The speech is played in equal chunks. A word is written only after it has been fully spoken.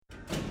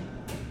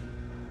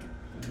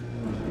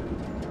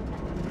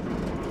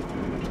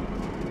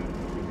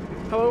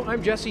Hello,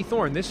 I'm Jesse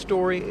Thorne. This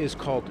story is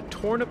called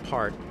Torn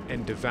Apart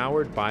and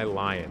Devoured by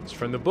Lions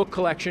from the book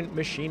collection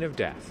Machine of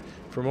Death.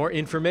 For more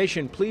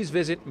information, please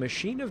visit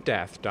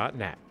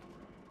machineofdeath.net.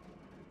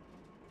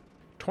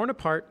 Torn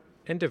Apart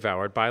and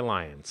Devoured by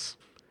Lions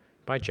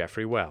by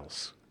Jeffrey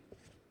Wells.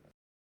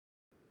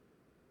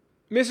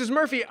 Mrs.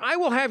 Murphy, I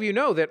will have you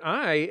know that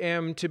I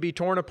am to be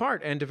torn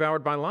apart and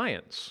devoured by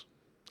lions.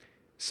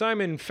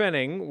 Simon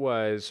Fenning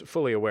was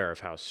fully aware of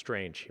how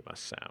strange he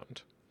must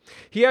sound.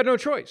 He had no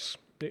choice.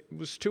 It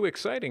was too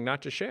exciting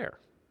not to share.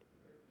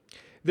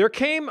 There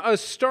came a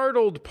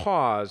startled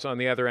pause on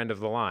the other end of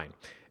the line,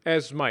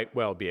 as might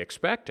well be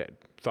expected,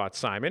 thought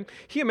Simon.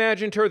 He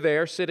imagined her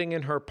there, sitting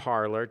in her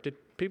parlor. Did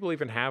people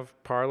even have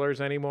parlors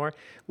anymore?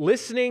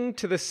 Listening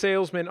to the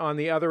salesman on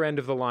the other end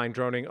of the line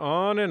droning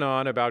on and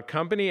on about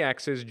Company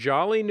X's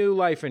jolly new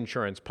life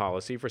insurance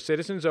policy for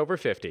citizens over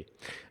 50,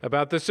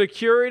 about the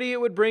security it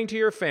would bring to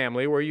your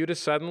family were you to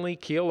suddenly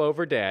keel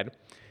over dead,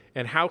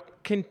 and how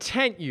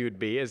content you'd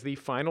be as the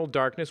final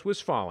darkness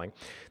was falling,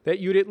 that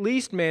you'd at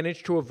least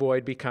manage to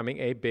avoid becoming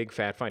a big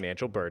fat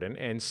financial burden.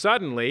 And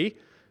suddenly,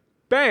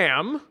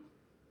 bam,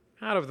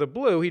 out of the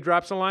blue, he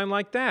drops a line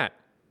like that.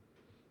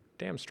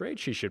 Damn straight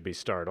she should be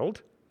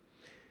startled.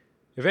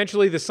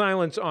 Eventually, the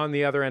silence on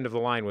the other end of the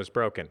line was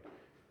broken.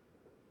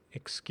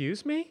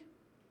 "Excuse me?"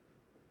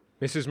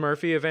 Mrs.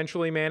 Murphy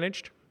eventually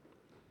managed.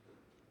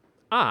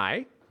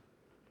 "I,"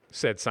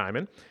 said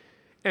Simon,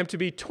 "am to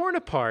be torn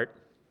apart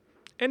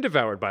and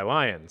devoured by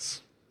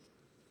lions."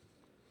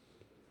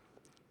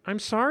 "I'm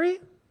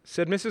sorry,"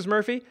 said Mrs.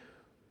 Murphy.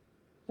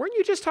 "Weren't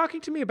you just talking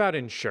to me about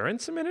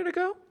insurance a minute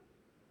ago?"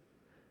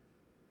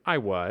 "I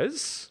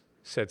was,"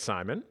 said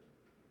Simon.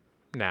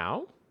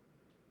 "Now,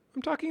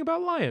 I'm talking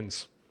about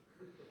lions."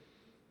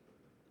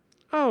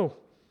 "Oh,"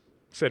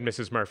 said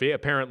Mrs. Murphy,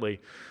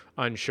 apparently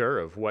unsure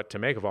of what to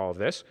make of all of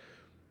this.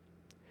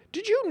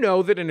 "Did you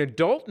know that an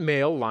adult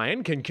male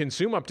lion can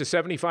consume up to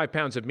 75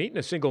 pounds of meat in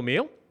a single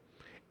meal?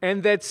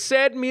 And that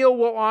said meal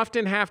will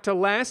often have to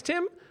last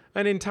him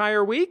an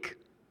entire week?"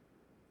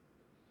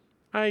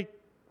 "I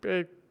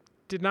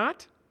did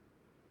not."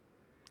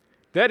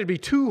 "That'd be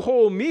 2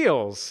 whole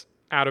meals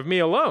out of me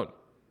alone,"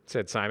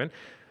 said Simon.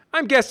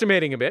 "I'm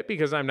guesstimating a bit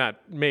because I'm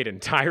not made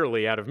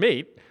entirely out of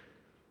meat."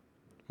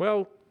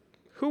 "Well,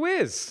 who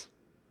is?"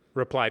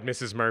 replied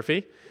Mrs.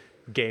 Murphy,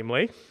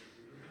 gamely.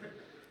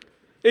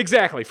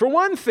 "Exactly. For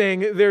one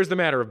thing, there's the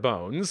matter of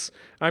bones.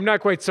 I'm not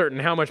quite certain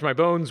how much my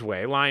bones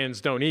weigh. Lions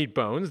don't eat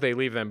bones. They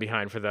leave them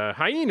behind for the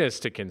hyenas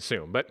to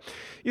consume. But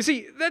you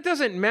see, that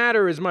doesn't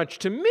matter as much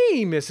to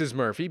me, Mrs.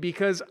 Murphy,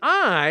 because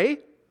I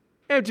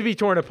am to be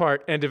torn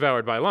apart and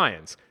devoured by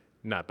lions,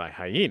 not by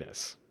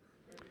hyenas."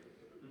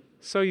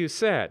 "So you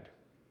said."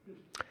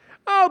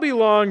 "I'll be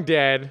long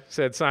dead,"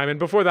 said Simon,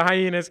 "before the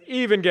hyenas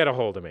even get a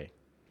hold of me."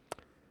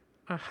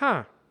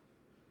 "Aha."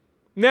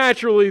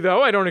 "Naturally,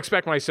 though, I don't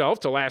expect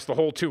myself to last the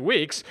whole 2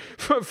 weeks.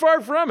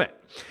 Far from it.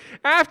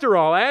 After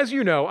all, as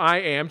you know, I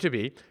am to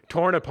be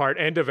torn apart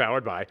and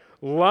devoured by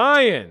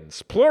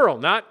lions. Plural,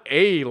 not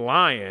a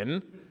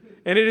lion.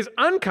 And it is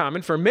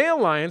uncommon for male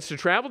lions to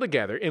travel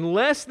together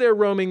unless they're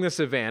roaming the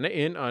savannah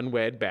in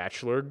unwed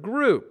bachelor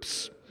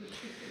groups."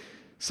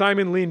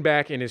 Simon leaned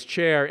back in his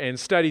chair and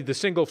studied the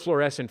single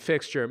fluorescent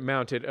fixture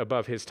mounted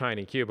above his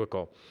tiny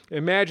cubicle,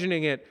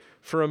 imagining it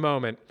for a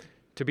moment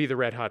to be the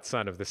red-hot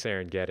sun of the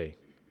Serengeti.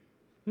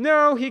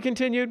 "No," he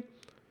continued,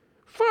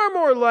 "far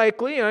more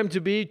likely I'm to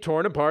be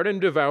torn apart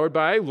and devoured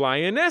by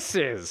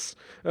lionesses,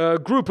 a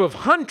group of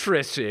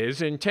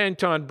huntresses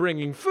intent on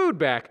bringing food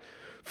back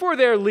for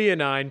their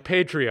leonine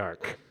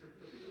patriarch."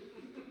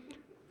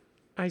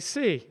 "I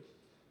see."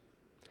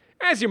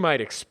 "As you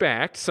might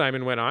expect,"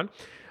 Simon went on,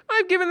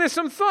 "I've given this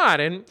some thought,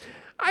 and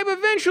I've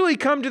eventually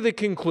come to the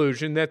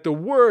conclusion that the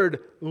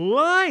word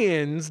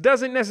lions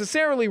doesn't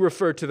necessarily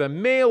refer to the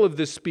male of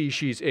the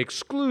species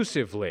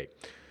exclusively.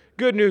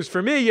 Good news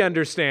for me, you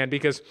understand,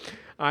 because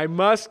I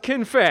must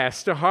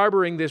confess to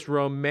harboring this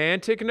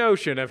romantic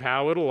notion of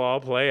how it'll all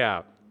play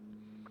out."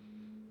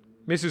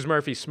 Mrs.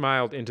 Murphy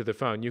smiled into the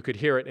phone. You could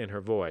hear it in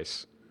her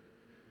voice.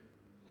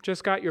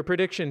 "Just got your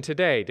prediction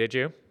today, did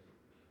you?"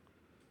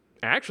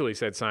 "Actually,"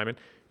 said Simon,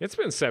 "it's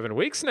been 7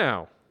 weeks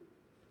now."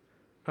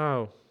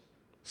 "Oh,"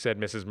 said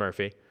Mrs.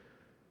 Murphy.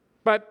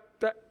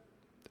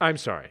 I'm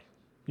sorry.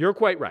 You're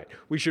quite right.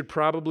 We should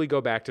probably go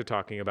back to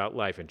talking about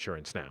life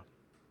insurance now."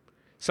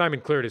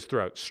 Simon cleared his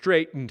throat,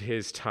 straightened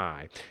his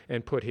tie,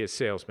 and put his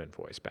salesman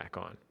voice back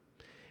on.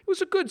 It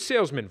was a good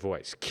salesman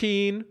voice,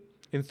 keen,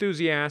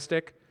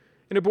 enthusiastic,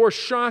 and it bore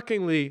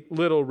shockingly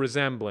little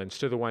resemblance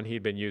to the one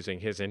he'd been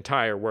using his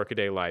entire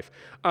workaday life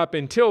up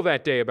until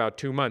that day about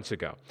 2 months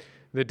ago,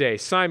 the day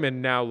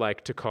Simon now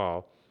liked to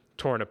call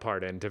Torn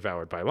Apart and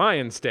Devoured by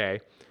Lions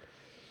Day.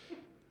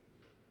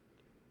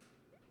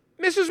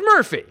 "Mrs.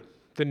 Murphy,"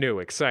 the new,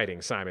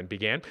 exciting Simon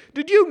began,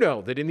 "did you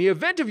know that in the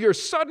event of your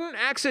sudden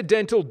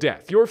accidental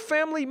death, your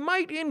family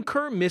might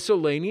incur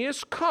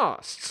miscellaneous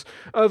costs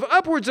of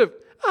upwards of..."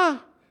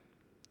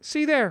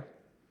 "See there,"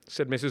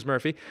 said Mrs.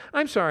 Murphy.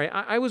 "I'm sorry,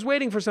 I was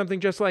waiting for something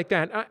just like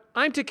that.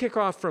 I'm to kick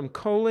off from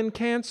colon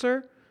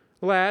cancer,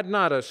 Lad,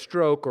 not a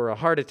stroke or a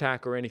heart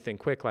attack or anything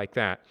quick like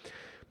that.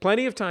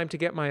 Plenty of time to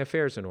get my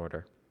affairs in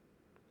order.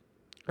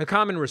 A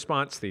common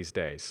response these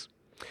days.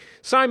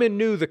 Simon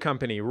knew the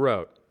company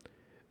wrote,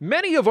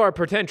 "Many of our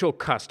potential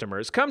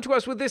customers come to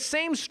us with this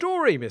same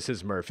story,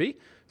 Mrs. Murphy,"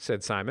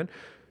 said Simon.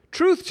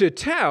 "Truth to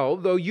tell,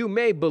 though you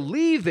may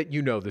believe that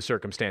you know the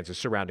circumstances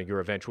surrounding your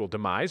eventual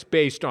demise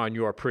based on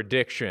your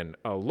prediction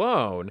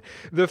alone,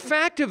 the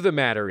fact of the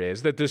matter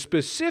is that the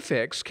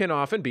specifics can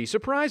often be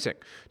surprising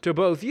to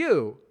both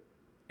you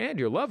and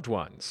your loved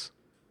ones."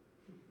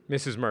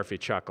 Mrs. Murphy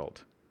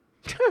chuckled.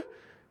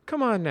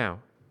 "Come on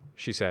now,"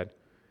 she said.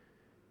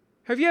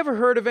 "Have you ever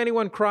heard of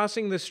anyone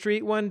crossing the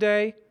street one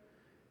day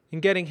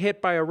and getting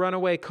hit by a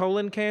runaway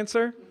colon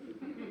cancer?"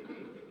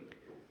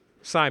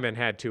 Simon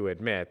had to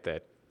admit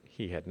that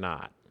he had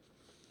not.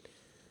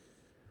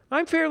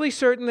 "I'm fairly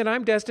certain that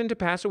I'm destined to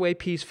pass away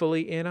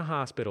peacefully in a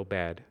hospital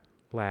bed,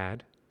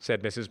 lad,"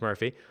 said Mrs.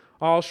 Murphy,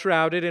 "all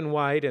shrouded in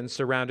white and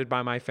surrounded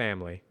by my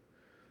family.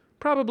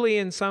 Probably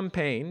in some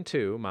pain,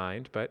 too,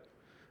 mind, but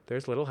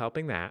there's little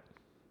helping that."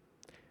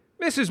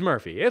 "Mrs.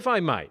 Murphy, if I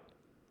might."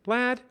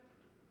 "Lad,"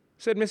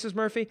 said Mrs.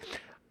 Murphy,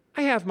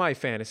 "I have my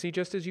fantasy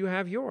just as you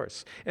have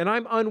yours, and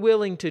I'm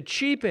unwilling to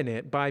cheapen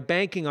it by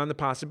banking on the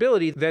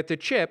possibility that the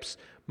chips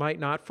might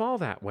not fall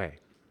that way."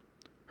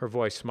 Her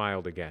voice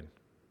smiled again.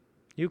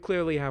 "You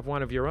clearly have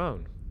one of your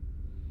own.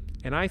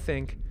 And I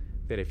think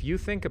that if you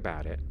think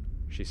about it,"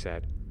 she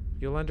said,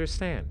 "you'll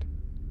understand."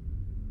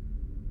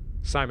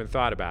 Simon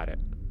thought about it,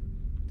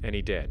 and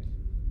he did.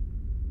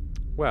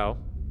 "Well,"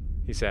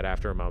 he said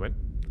after a moment,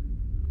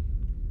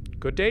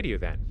 "good day to you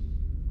then."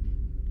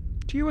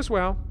 "To you as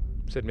well,"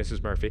 said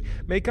Mrs. Murphy.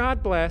 "May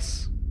God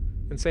bless,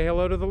 and say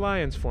hello to the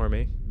lions for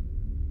me."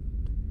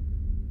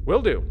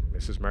 "Will do,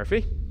 Mrs.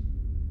 Murphy,"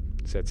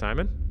 said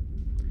Simon.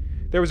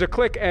 There was a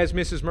click as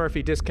Mrs.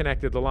 Murphy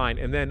disconnected the line,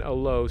 and then a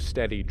low,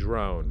 steady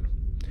drone.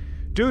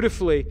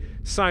 Dutifully,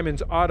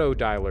 Simon's auto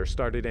dialer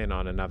started in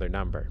on another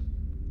number.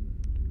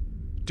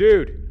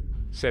 "Dude,"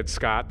 said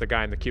Scott, the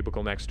guy in the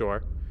cubicle next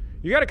door,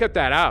 "you got to cut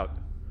that out.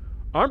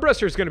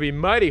 Armbruster's going to be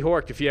mighty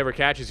horked if he ever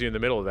catches you in the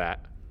middle of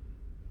that."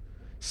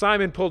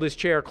 Simon pulled his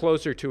chair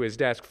closer to his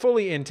desk,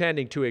 fully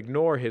intending to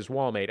ignore his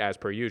wallmate as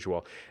per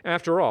usual.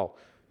 After all,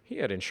 he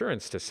had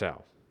insurance to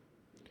sell.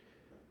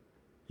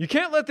 "You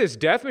can't let this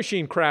death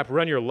machine crap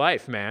run your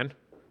life, man,"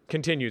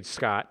 continued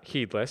Scott,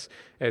 heedless,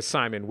 as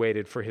Simon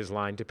waited for his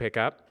line to pick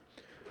up.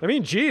 "I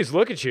mean, geez,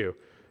 look at you.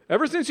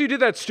 Ever since you did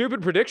that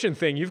stupid prediction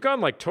thing, you've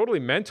gone like totally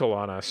mental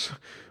on us.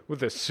 With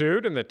the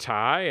suit and the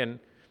tie and..."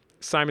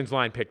 Simon's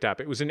line picked up.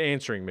 It was an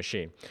answering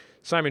machine.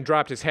 Simon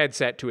dropped his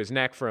headset to his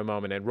neck for a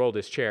moment and rolled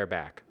his chair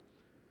back.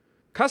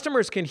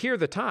 "Customers can hear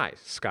the tie,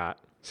 Scott,"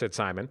 said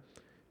Simon,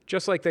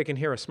 "just like they can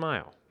hear a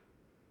smile."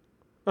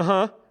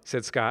 "Uh-huh,"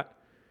 said Scott.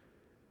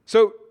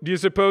 "So, do you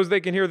suppose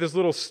they can hear this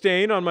little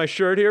stain on my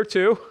shirt here,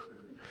 too?"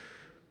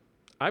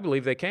 "I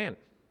believe they can,"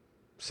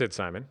 said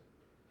Simon.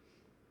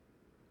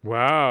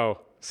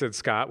 "Wow," said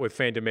Scott with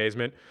faint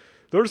amazement.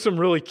 "Those are some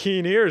really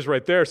keen ears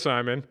right there,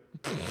 Simon."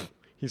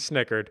 He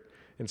snickered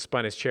and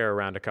spun his chair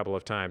around a couple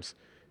of times.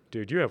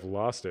 "Dude, you have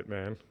lost it,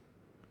 man."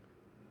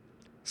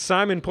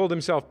 Simon pulled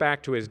himself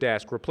back to his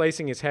desk,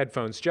 replacing his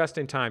headphones just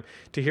in time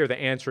to hear the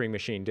answering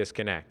machine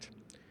disconnect.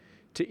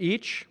 "To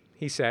each,"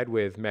 he said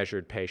with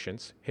measured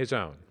patience, "his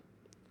own."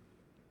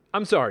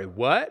 "I'm sorry,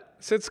 what?"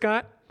 said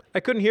Scott. "I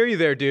couldn't hear you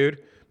there,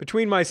 dude.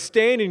 Between my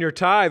stain and your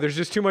tie, there's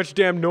just too much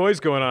damn noise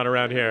going on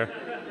around here."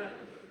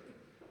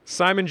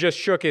 Simon just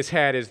shook his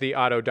head as the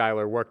auto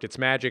dialer worked its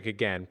magic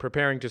again,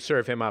 preparing to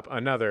serve him up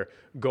another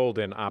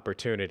golden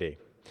opportunity.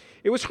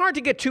 It was hard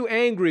to get too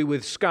angry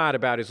with Scott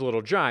about his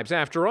little jibes.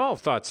 After all,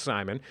 thought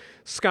Simon,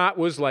 Scott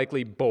was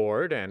likely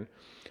bored and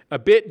a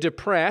bit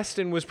depressed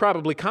and was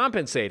probably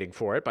compensating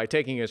for it by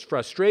taking his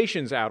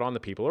frustrations out on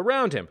the people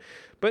around him.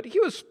 But he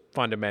was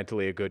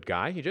fundamentally a good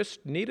guy. He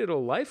just needed a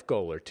life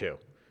goal or two.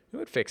 It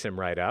would fix him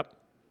right up.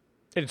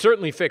 It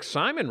certainly fixed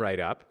Simon right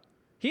up.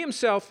 He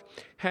himself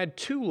had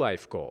 2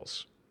 life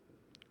goals.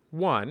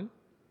 1,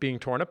 being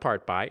torn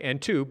apart by,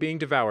 and 2, being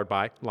devoured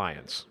by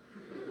lions.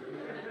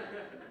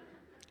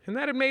 And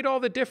that had made all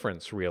the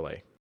difference,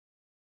 really.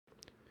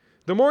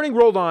 The morning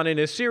rolled on in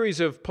a series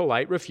of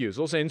polite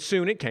refusals, and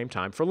soon it came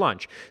time for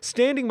lunch.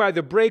 Standing by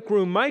the break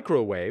room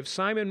microwave,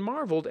 Simon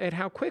marveled at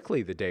how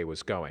quickly the day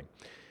was going.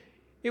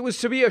 It was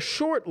to be a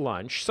short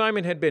lunch.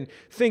 Simon had been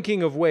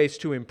thinking of ways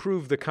to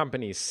improve the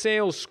company's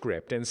sales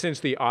script, and since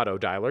the auto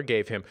dialer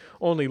gave him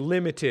only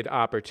limited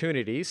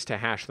opportunities to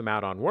hash them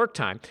out on work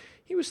time,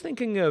 he was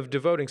thinking of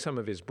devoting some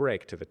of his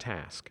break to the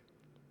task.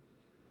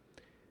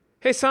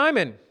 "Hey,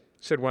 Simon,"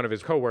 said one of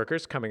his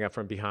co-workers, coming up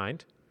from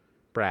behind.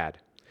 Brad,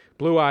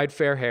 blue-eyed,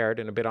 fair-haired,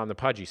 and a bit on the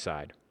pudgy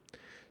side.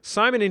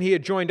 Simon and he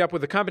had joined up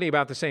with the company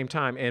about the same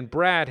time, and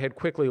Brad had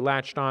quickly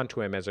latched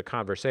onto him as a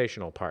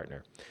conversational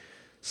partner.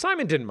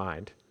 Simon didn't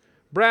mind.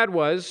 Brad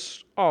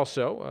was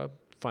also a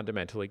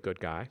fundamentally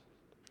good guy.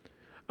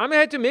 "I'm going to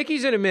head to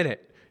Mickey's in a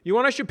minute. You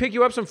want us to pick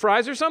you up some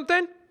fries or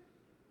something?"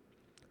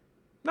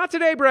 "Not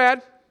today,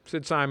 Brad,"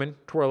 said Simon,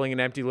 twirling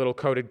an empty little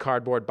coated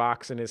cardboard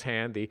box in his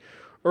hand, the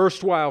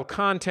erstwhile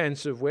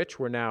contents of which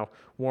were now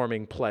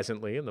warming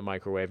pleasantly in the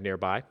microwave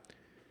nearby.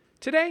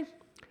 Today,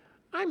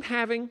 I'm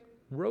having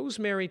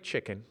rosemary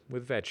chicken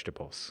with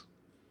vegetables.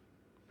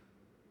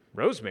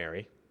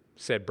 Rosemary?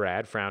 Said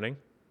Brad, frowning.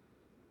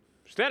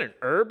 Is that an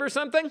herb or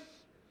something?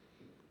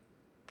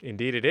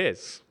 Indeed it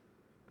is,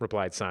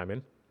 replied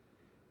Simon.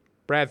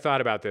 Brad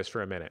thought about this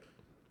for a minute.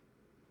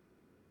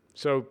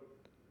 So,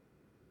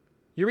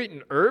 you're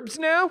eating herbs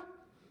now?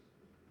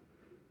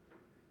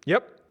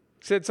 Yep,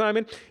 said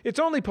Simon. It's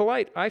only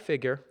polite, I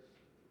figure.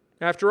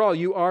 After all,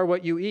 you are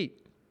what you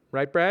eat.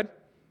 Right, Brad?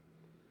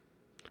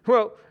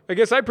 Well, I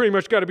guess I pretty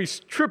much got to be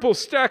triple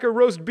stack of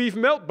roast beef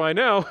melt by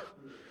now,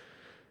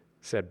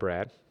 said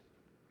Brad.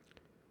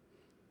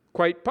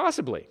 Quite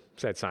possibly,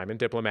 said Simon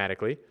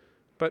diplomatically.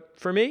 But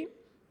for me,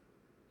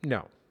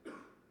 no.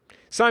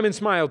 Simon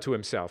smiled to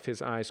himself,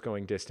 his eyes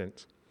going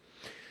distant.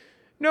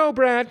 No,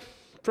 Brad,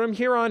 from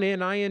here on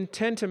in, I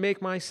intend to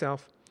make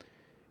myself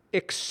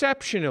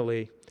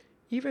exceptionally,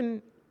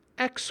 even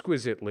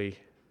exquisitely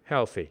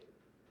healthy.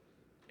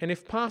 And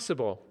if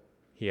possible,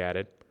 he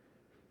added,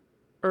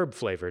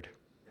 herb-flavored.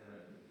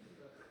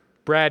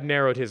 Brad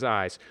narrowed his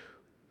eyes.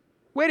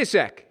 Wait a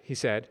sec, he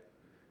said.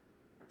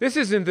 This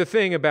isn't the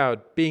thing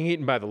about being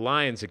eaten by the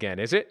lions again,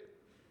 is it?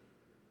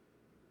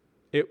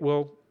 It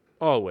will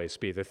always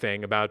be the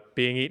thing about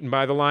being eaten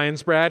by the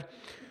lions, Brad.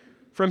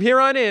 From here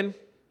on in,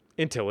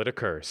 until it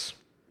occurs.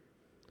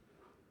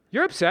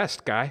 You're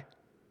obsessed, Guy.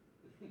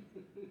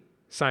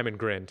 Simon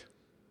grinned.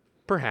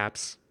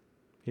 Perhaps,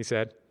 he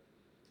said.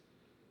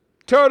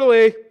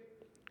 Totally,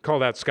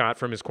 called out Scott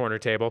from his corner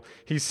table.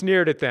 He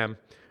sneered at them,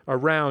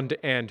 around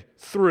and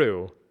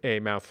through a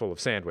mouthful of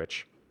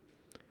sandwich.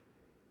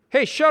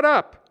 Hey, shut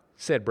up,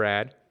 said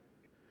Brad.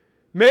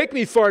 Make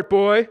me fart,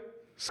 boy,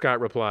 Scott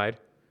replied.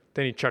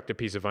 Then he chucked a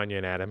piece of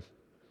onion at him.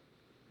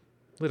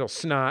 Little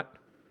snot,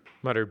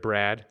 muttered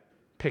Brad,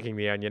 picking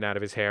the onion out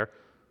of his hair.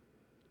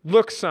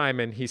 Look,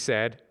 Simon, he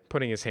said,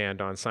 putting his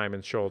hand on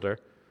Simon's shoulder.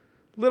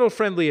 Little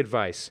friendly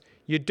advice.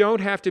 You don't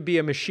have to be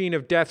a machine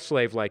of death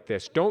slave like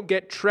this. Don't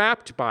get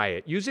trapped by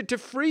it. Use it to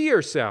free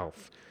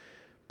yourself.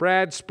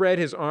 Brad spread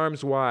his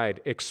arms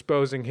wide,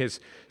 exposing his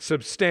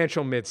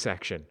substantial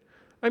midsection.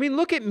 I mean,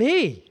 look at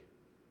me.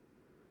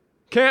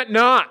 Can't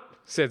not,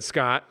 said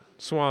Scott,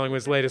 swallowing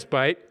his latest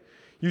bite.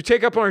 You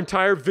take up our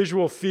entire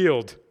visual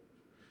field.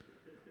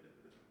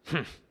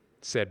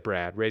 Said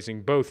Brad,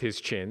 raising both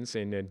his chins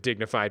in a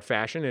dignified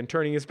fashion and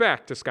turning his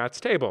back to Scott's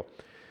table.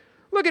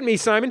 Look at me,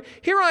 Simon.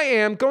 Here I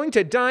am going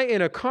to die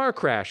in a car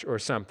crash or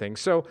something,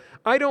 so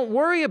I don't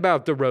worry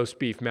about the roast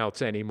beef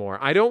melts anymore.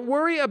 I don't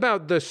worry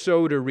about the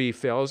soda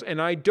refills, and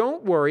I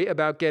don't worry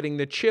about getting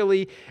the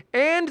chili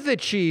and the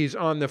cheese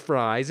on the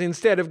fries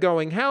instead of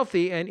going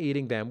healthy and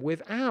eating them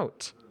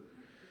without.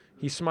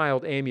 He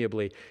smiled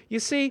amiably. You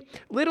see,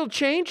 little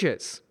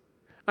changes.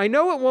 I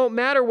know it won't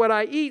matter what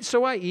I eat,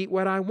 so I eat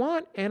what I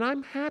want, and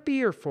I'm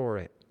happier for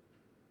it.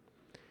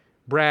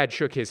 Brad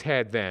shook his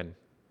head then.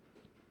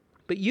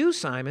 But you,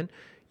 Simon,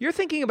 you're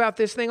thinking about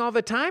this thing all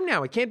the time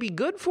now. It can't be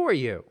good for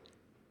you.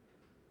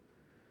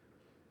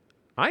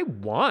 I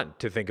want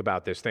to think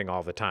about this thing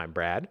all the time,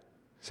 Brad,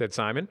 said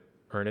Simon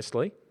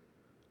earnestly.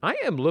 I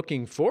am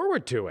looking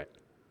forward to it,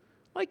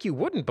 like you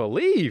wouldn't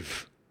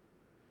believe.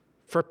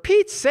 For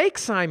Pete's sake,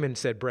 Simon,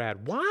 said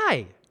Brad,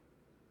 why?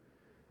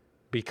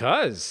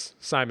 Because,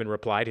 Simon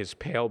replied, his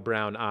pale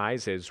brown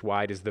eyes as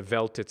wide as the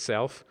veldt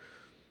itself,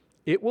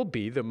 it will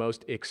be the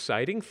most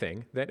exciting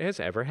thing that has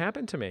ever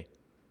happened to me.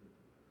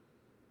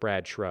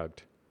 Brad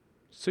shrugged.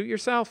 Suit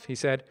yourself, he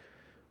said.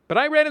 But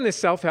I read in this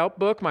self-help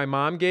book my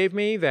mom gave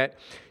me that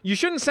you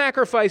shouldn't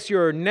sacrifice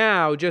your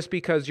now just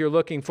because you're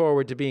looking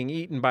forward to being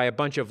eaten by a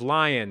bunch of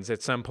lions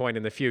at some point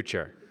in the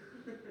future.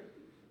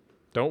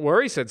 Don't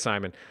worry, said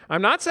Simon.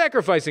 I'm not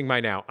sacrificing my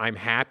now. I'm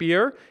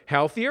happier,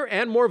 healthier,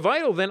 and more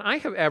vital than I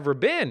have ever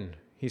been.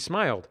 He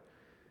smiled.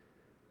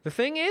 The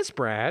thing is,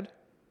 Brad,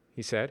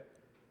 he said,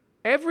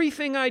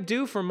 everything I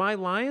do for my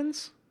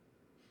lions,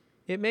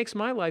 it makes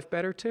my life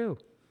better too.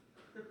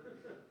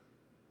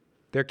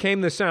 There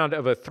came the sound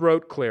of a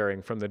throat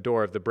clearing from the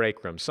door of the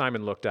break room.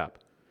 Simon looked up.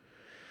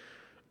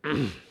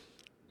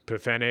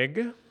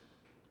 Pfennig,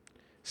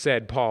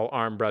 said Paul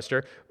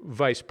Armbruster,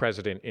 vice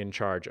president in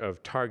charge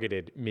of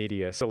targeted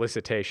media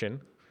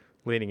solicitation,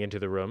 leaning into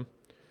the room.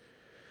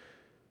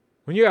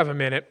 When you have a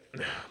minute,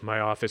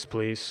 my office,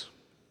 please.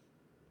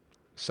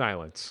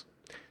 Silence.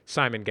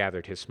 Simon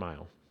gathered his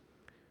smile.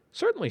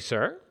 Certainly,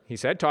 sir, he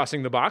said,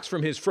 tossing the box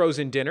from his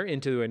frozen dinner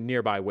into a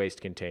nearby waste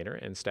container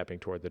and stepping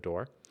toward the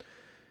door.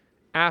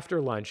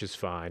 After lunch is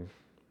fine,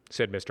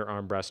 said Mr.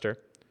 Armbruster.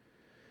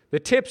 The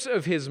tips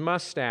of his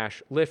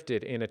mustache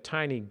lifted in a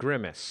tiny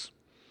grimace,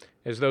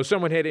 as though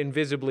someone had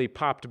invisibly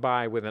popped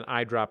by with an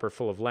eyedropper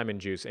full of lemon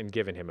juice and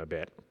given him a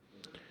bit.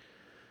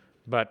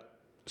 But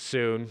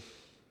soon,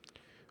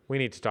 we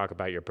need to talk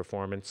about your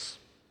performance.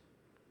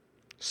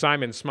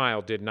 Simon's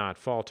smile did not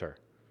falter.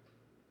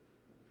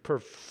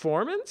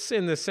 Performance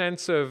in the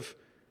sense of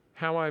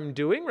how I'm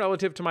doing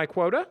relative to my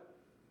quota?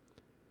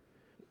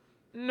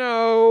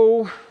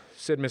 No,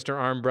 said Mr.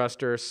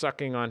 Armbruster,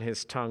 sucking on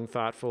his tongue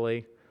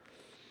thoughtfully.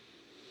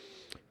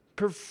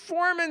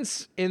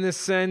 Performance in the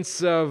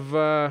sense of,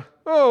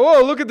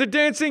 oh, look at the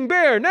dancing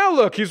bear. Now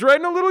look, he's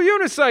riding a little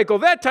unicycle.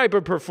 That type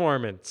of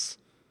performance.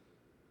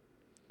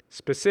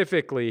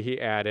 Specifically, he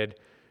added,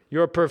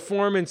 your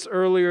performance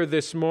earlier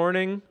this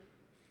morning,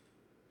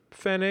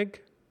 Pfennig?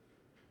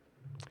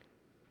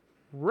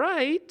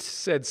 Right,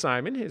 said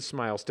Simon, his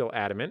smile still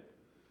adamant.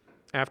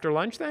 After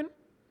lunch, then?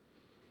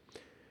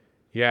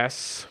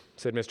 Yes,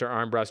 said Mr.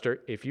 Armbruster,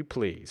 if you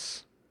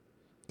please.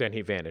 Then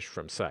he vanished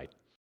from sight.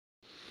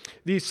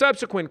 The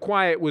subsequent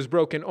quiet was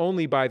broken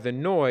only by the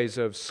noise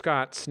of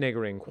Scott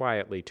sniggering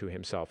quietly to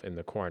himself in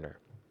the corner.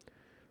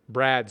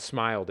 Brad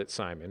smiled at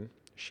Simon,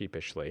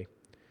 sheepishly.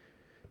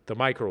 The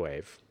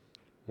microwave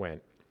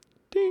went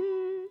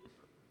ding.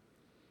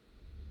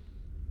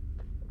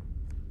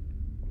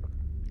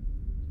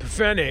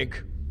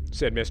 Pfennig,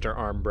 said Mr.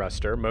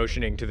 Armbruster,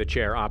 motioning to the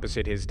chair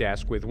opposite his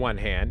desk with one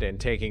hand and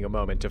taking a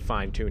moment to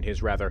fine-tune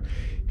his rather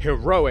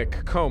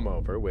heroic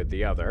comb-over with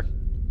the other.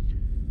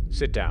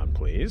 Sit down,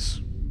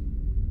 please.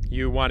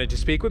 You wanted to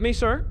speak with me,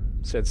 sir?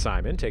 Said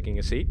Simon, taking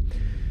a seat.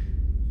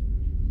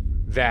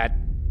 That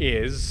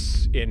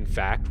is, in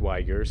fact, why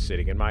you're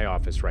sitting in my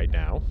office right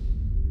now,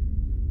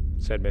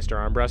 said Mr.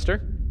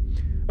 Armbruster.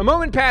 A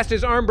moment passed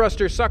as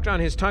Armbruster sucked on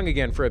his tongue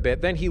again for a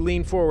bit. Then he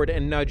leaned forward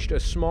and nudged a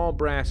small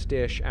brass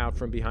dish out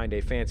from behind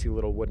a fancy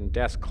little wooden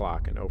desk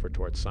clock and over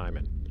toward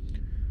Simon.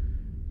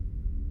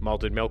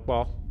 Malted milk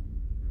ball?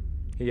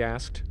 He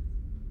asked.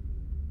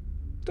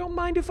 Don't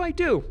mind if I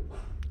do,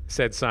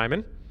 said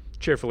Simon,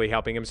 cheerfully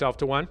helping himself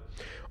to one.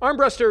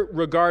 Armbruster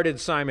regarded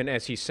Simon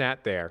as he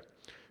sat there,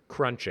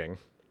 crunching.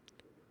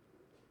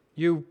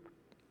 You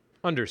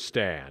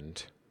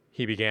understand,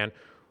 he began,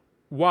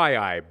 why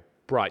I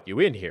brought you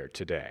in here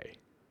today.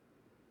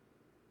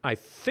 I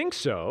think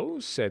so,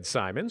 said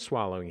Simon,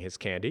 swallowing his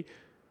candy.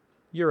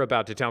 You're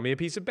about to tell me a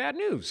piece of bad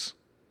news.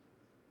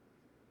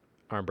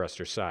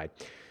 Armbruster sighed.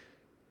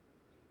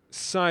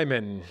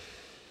 Simon,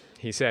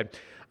 he said,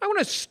 I want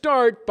to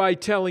start by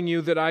telling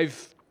you that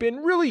I've been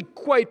really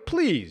quite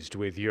pleased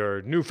with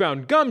your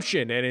newfound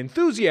gumption and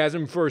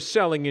enthusiasm for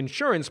selling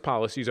insurance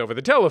policies over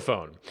the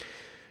telephone.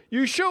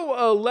 You show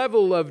a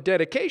level of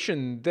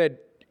dedication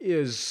that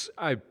is,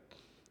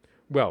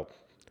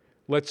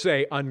 let's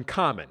say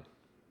uncommon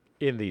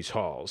in these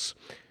halls.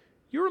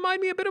 You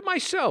remind me a bit of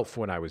myself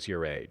when I was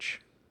your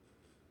age.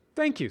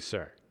 Thank you,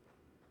 sir,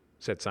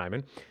 said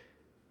Simon.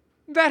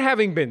 That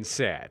having been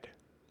said,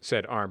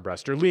 said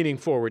Armbruster, leaning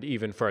forward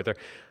even further,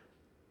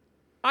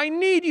 I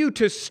need you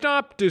to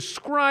stop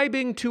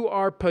describing to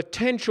our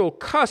potential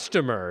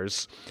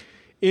customers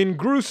in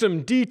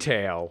gruesome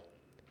detail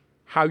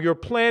how you're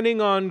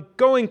planning on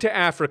going to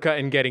Africa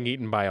and getting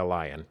eaten by a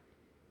lion.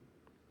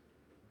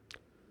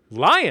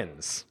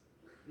 Lions,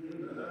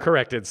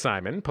 corrected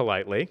Simon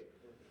politely.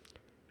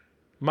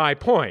 My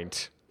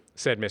point,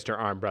 said Mr.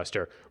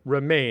 Armbruster,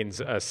 remains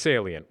a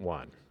salient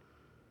one.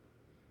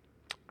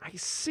 I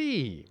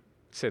see,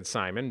 said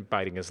Simon,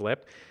 biting his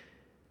lip.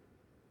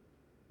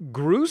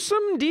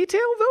 Gruesome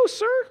detail, though,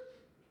 sir?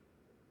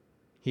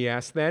 He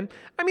asked then.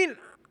 I mean,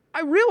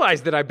 I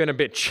realize that I've been a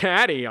bit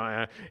chatty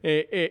on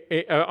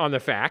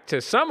the fact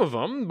to some of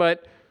them,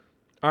 but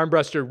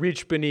Armbruster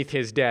reached beneath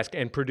his desk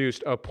and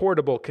produced a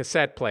portable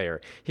cassette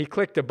player. He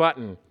clicked a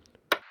button.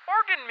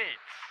 Organ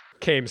meats,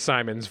 came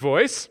Simon's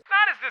voice.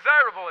 Not as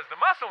desirable as the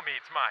muscle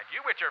meats, mind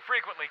you, which are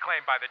frequently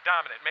claimed by the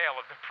dominant male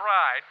of the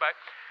pride, but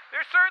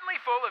they're certainly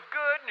full of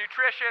good,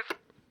 nutritious...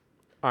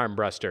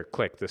 Armbruster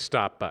clicked the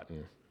stop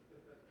button.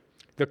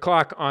 The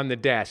clock on the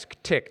desk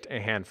ticked a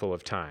handful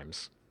of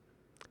times.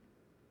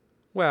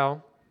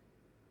 Well,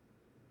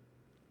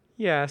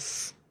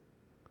 yes,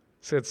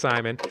 said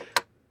Simon.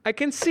 I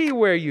can see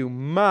where you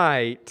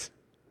might.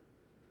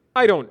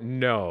 I don't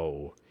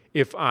know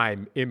if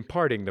I'm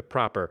imparting the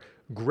proper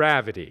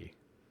gravity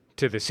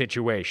to the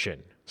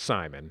situation,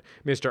 Simon,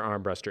 Mr.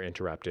 Armbruster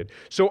interrupted.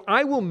 So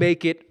I will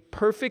make it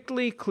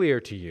perfectly clear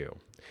to you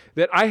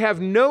that I have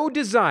no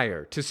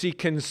desire to see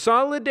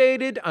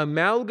Consolidated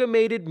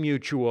Amalgamated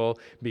Mutual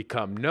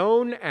become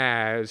known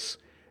as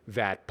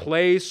that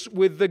place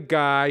with the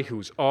guy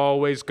who's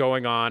always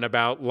going on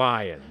about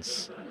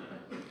lions.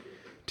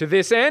 To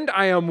this end,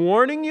 I am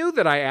warning you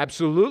that I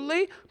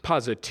absolutely,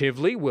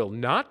 positively will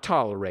not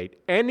tolerate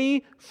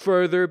any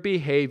further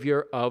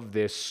behavior of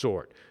this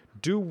sort.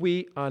 Do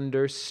we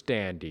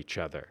understand each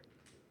other,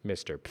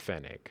 Mr.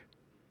 Pfennig?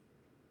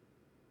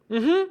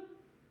 Mm-hmm,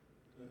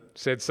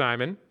 said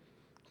Simon,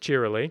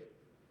 cheerily.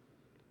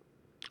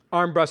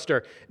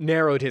 Armbruster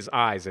narrowed his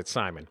eyes at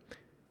Simon.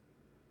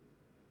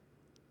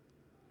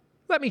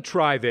 Let me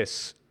try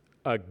this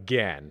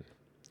again,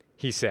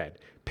 he said,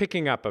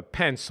 picking up a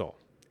pencil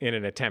in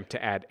an attempt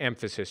to add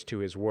emphasis to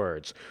his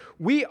words.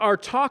 We are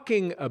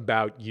talking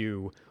about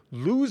you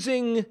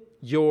losing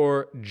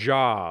your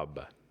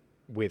job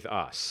with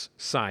us,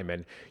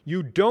 Simon.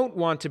 You don't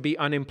want to be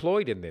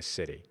unemployed in this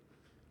city.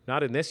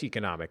 Not in this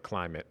economic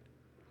climate.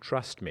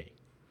 Trust me.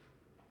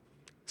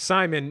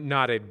 Simon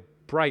nodded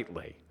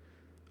brightly.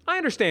 I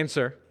understand,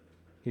 sir,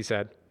 he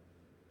said.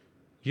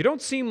 You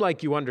don't seem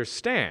like you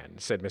understand,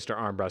 said Mr.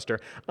 Armbruster.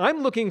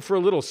 I'm looking for a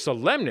little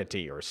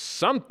solemnity or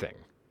something.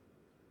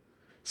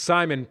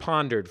 Simon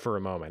pondered for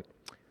a moment.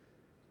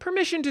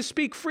 Permission to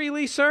speak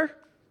freely, sir?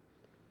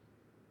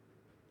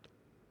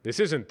 This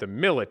isn't the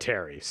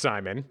military,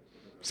 Simon,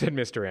 said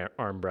Mr.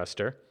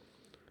 Armbruster.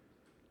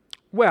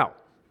 Well,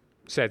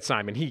 said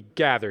Simon. He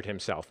gathered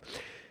himself.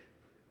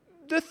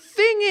 The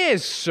thing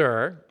is,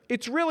 sir,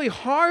 it's really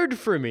hard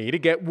for me to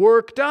get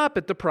worked up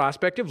at the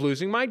prospect of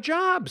losing my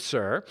job,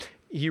 sir.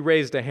 He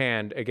raised a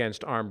hand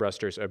against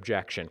Armbruster's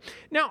objection.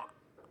 Now,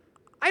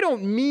 I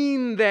don't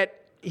mean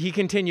that, he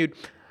continued,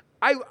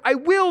 I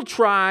will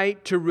try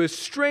to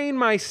restrain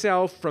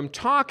myself from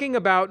talking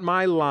about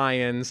my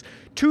lions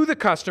to the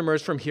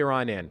customers from here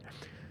on in.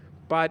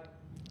 But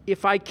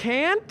if I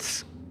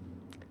can't,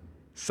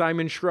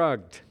 Simon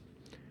shrugged.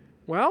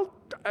 Well,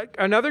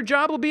 another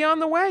job will be on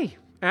the way.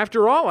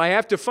 After all, I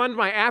have to fund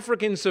my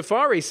African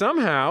safari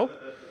somehow.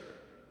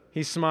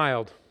 He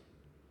smiled.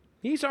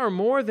 These are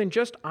more than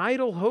just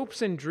idle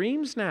hopes and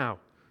dreams now,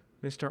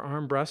 Mr.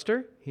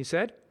 Armbruster, he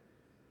said.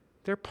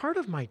 They're part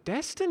of my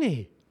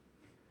destiny.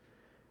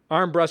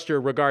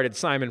 Armbruster regarded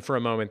Simon for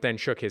a moment, then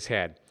shook his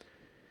head.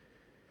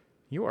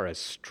 You are a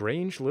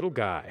strange little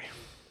guy,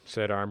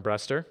 said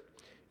Armbruster.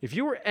 If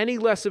you were any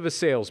less of a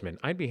salesman,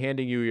 I'd be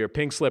handing you your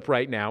pink slip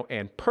right now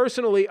and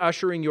personally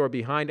ushering your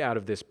behind out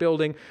of this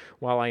building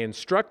while I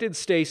instructed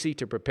Stacy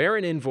to prepare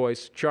an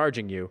invoice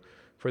charging you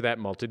for that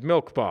malted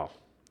milk ball.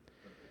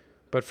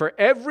 But for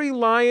every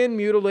lion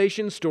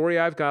mutilation story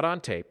I've got on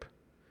tape,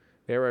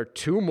 there are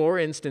 2 more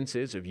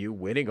instances of you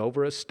winning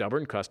over a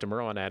stubborn customer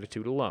on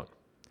attitude alone.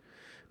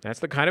 That's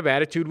the kind of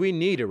attitude we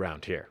need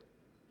around here.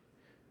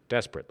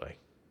 Desperately.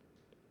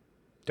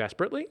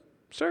 Desperately,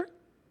 sir?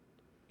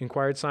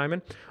 Inquired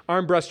Simon.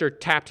 Armbruster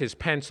tapped his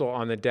pencil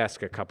on the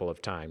desk a couple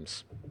of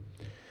times.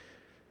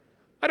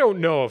 I don't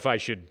know if I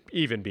should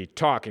even be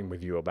talking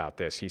with you about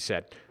this, he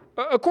said.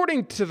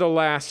 According to the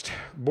last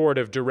Board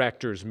of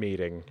Directors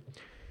meeting,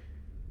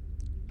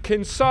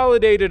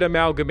 Consolidated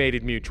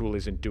Amalgamated Mutual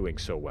isn't doing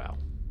so well.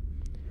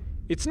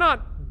 It's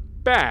not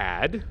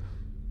bad,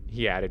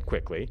 he added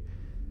quickly,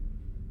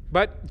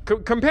 but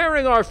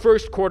comparing our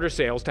first quarter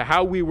sales to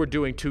how we were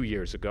doing 2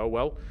 years ago,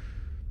 well,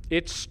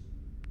 it's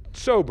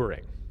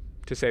sobering,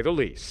 to say the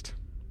least.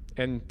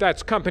 And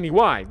that's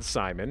company-wide,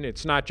 Simon.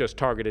 It's not just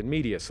targeted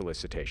media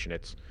solicitation.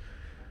 It's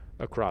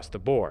across the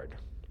board.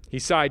 He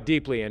sighed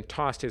deeply and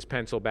tossed his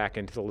pencil back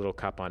into the little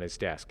cup on his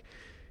desk.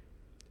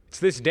 It's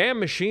this damn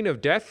machine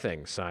of death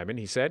thing, Simon,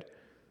 he said.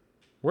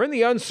 We're in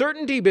the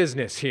uncertainty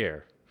business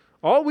here.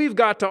 All we've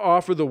got to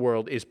offer the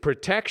world is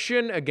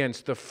protection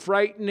against the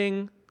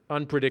frightening,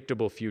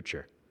 unpredictable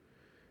future.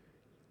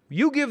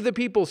 You give the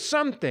people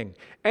something,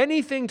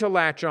 anything to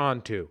latch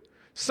on to,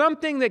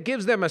 something that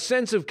gives them a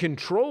sense of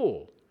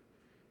control,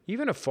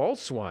 even a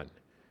false one,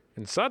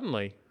 and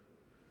suddenly,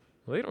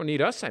 well, they don't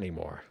need us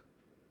anymore.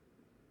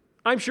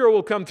 I'm sure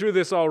we'll come through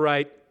this all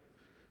right,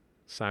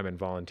 Simon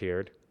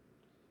volunteered.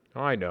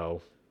 I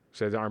know,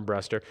 said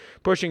Armbruster,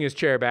 pushing his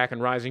chair back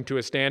and rising to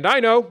a stand. I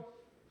know.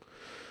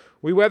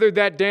 We weathered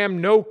that damn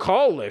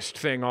no-call list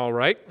thing all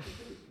right.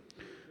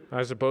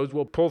 I suppose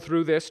we'll pull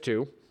through this,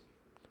 too.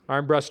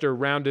 Armbruster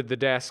rounded the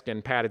desk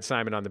and patted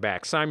Simon on the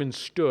back. Simon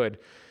stood,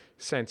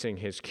 sensing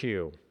his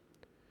cue.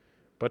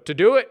 But to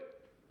do it,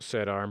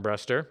 said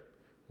Armbruster,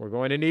 we're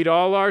going to need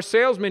all our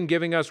salesmen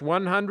giving us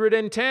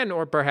 110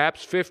 or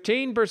perhaps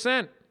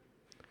 15%.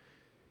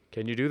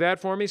 Can you do that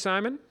for me,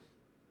 Simon?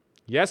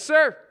 Yes,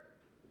 sir,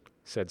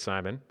 said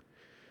Simon.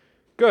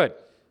 Good,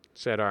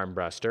 said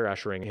Armbruster,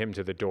 ushering him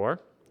to the door.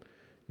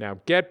 Now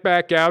get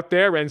back out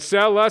there and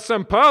sell us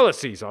some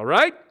policies, all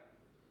right?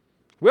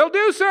 Will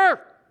do,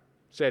 sir,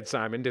 said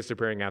Simon,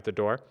 disappearing out the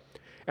door.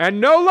 And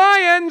no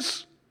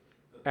lions,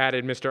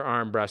 added Mr.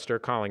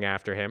 Armbruster, calling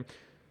after him.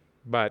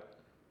 But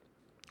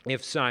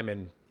if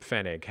Simon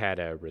Pfennig had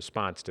a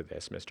response to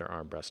this, Mr.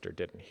 Armbruster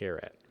didn't hear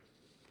it.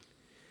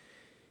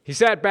 He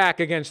sat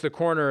back against the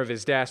corner of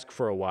his desk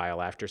for a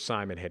while after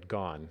Simon had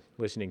gone,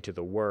 listening to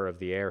the whir of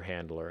the air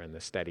handler and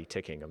the steady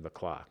ticking of the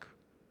clock.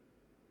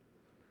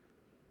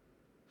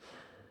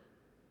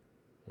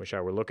 Wish I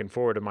were looking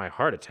forward to my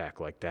heart attack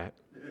like that,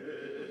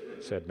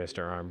 said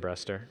Mr.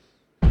 Armbruster.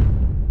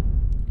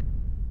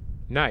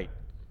 Night.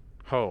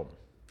 Home.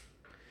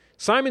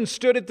 Simon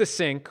stood at the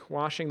sink,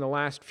 washing the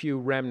last few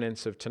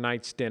remnants of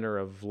tonight's dinner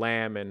of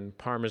lamb and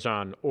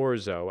Parmesan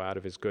orzo out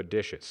of his good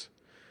dishes.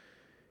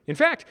 In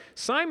fact,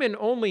 Simon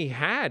only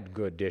had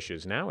good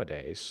dishes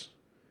nowadays.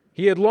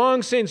 He had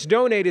long since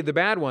donated the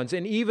bad ones,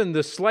 and even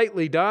the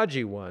slightly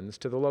dodgy ones,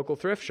 to the local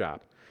thrift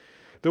shop.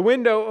 The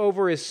window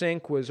over his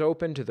sink was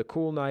open to the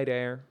cool night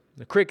air.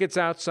 The crickets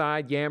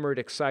outside yammered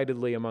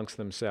excitedly amongst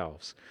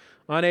themselves,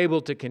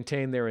 unable to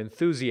contain their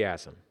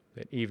enthusiasm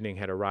that evening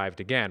had arrived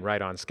again,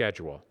 right on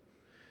schedule.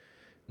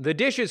 The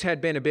dishes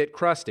had been a bit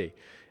crusty,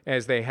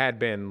 as they had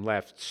been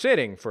left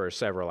sitting for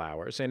several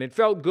hours, and it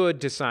felt good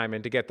to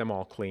Simon to get them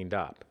all cleaned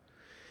up.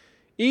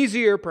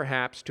 Easier,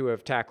 perhaps, to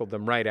have tackled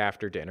them right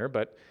after dinner,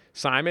 but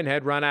Simon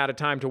had run out of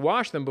time to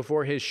wash them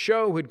before his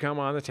show had come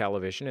on the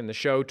television, and the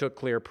show took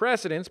clear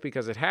precedence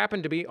because it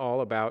happened to be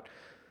all about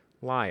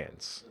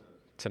lions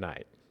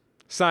tonight.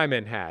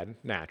 Simon had,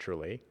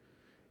 naturally,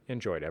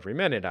 enjoyed every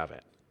minute of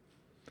it.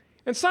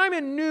 And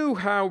Simon knew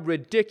how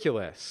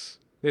ridiculous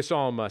this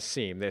all must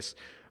seem, this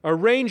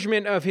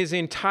arrangement of his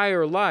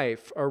entire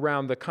life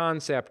around the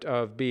concept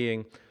of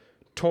being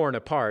torn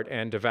apart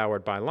and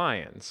devoured by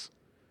lions.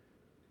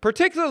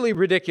 Particularly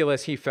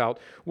ridiculous, he felt,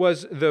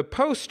 was the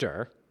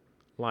poster,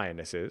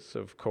 lionesses,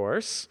 of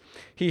course,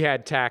 he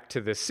had tacked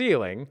to the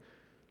ceiling,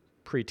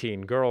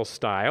 preteen girl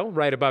style,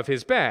 right above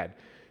his bed.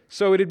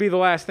 So it'd be the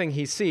last thing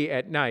he'd see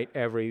at night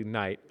every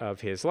night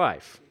of his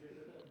life.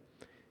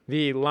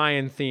 The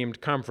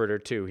lion-themed comforter,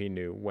 too, he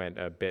knew, went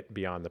a bit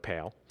beyond the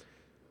pale.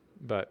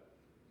 But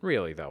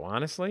really, though,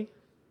 honestly,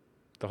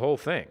 the whole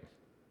thing,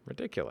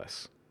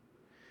 ridiculous.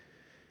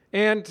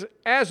 And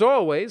as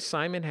always,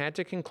 Simon had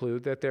to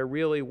conclude that there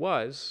really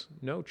was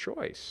no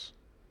choice.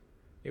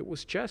 It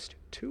was just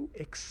too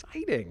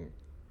exciting.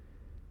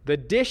 The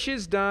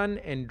dishes done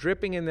and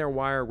dripping in their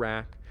wire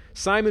rack,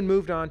 Simon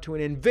moved on to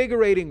an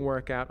invigorating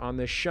workout on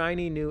the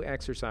shiny new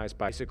exercise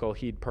bicycle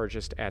he'd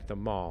purchased at the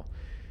mall.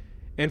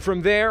 And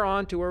from there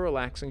on to a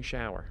relaxing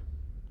shower.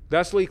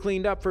 Thusly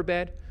cleaned up for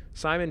bed,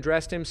 Simon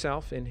dressed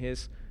himself in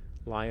his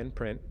lion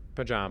print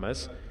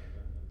pajamas,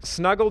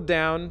 snuggled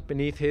down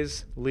beneath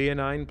his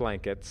leonine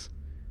blankets,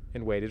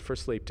 and waited for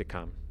sleep to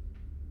come.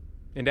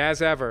 And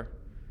as ever,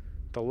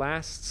 the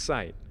last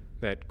sight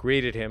that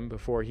greeted him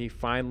before he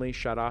finally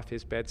shut off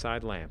his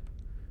bedside lamp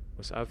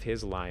was of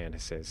his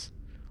lionesses,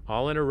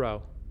 all in a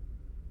row,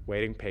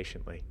 waiting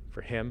patiently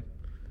for him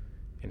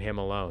and him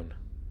alone.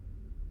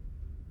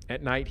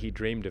 At night he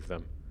dreamed of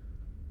them,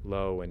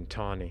 low and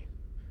tawny,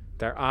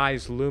 their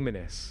eyes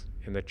luminous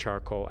in the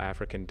charcoal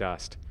African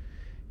dust.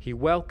 He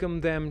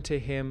welcomed them to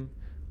him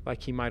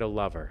like he might a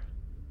lover,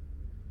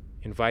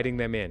 inviting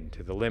them in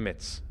to the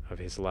limits of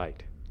his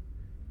light,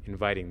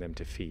 inviting them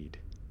to feed.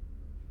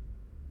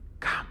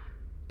 "Come,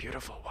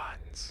 beautiful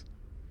ones,"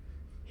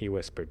 he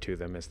whispered to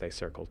them as they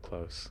circled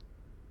close.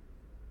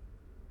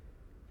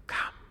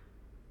 "Come."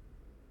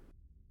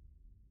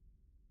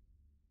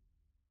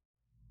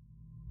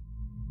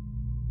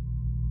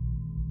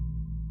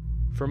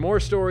 For more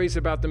stories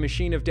about the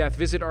Machine of Death,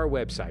 visit our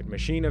website,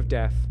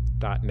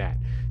 machineofdeath.net.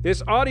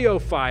 This audio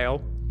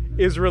file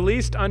is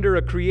released under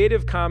a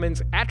Creative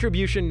Commons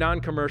Attribution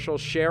Non-Commercial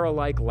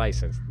Share-alike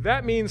license.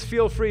 That means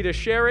feel free to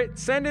share it,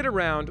 send it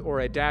around, or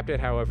adapt it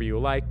however you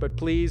like, but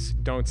please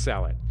don't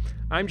sell it.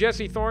 I'm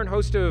Jesse Thorne,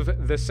 host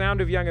of The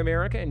Sound of Young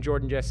America and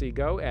Jordan Jesse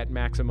Go at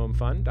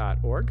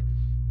MaximumFun.org.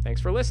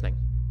 Thanks for listening.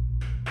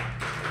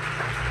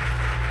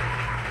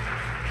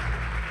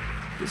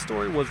 This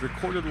story was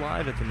recorded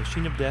live at the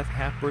Machine of Death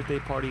half-birthday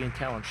party and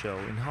talent show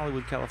in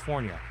Hollywood,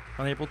 California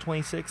on April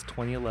 26,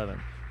 2011.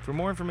 For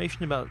more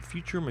information about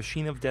future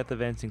Machine of Death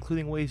events,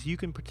 including ways you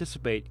can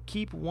participate,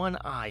 keep one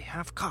eye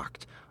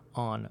half-cocked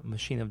on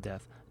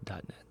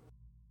machineofdeath.net.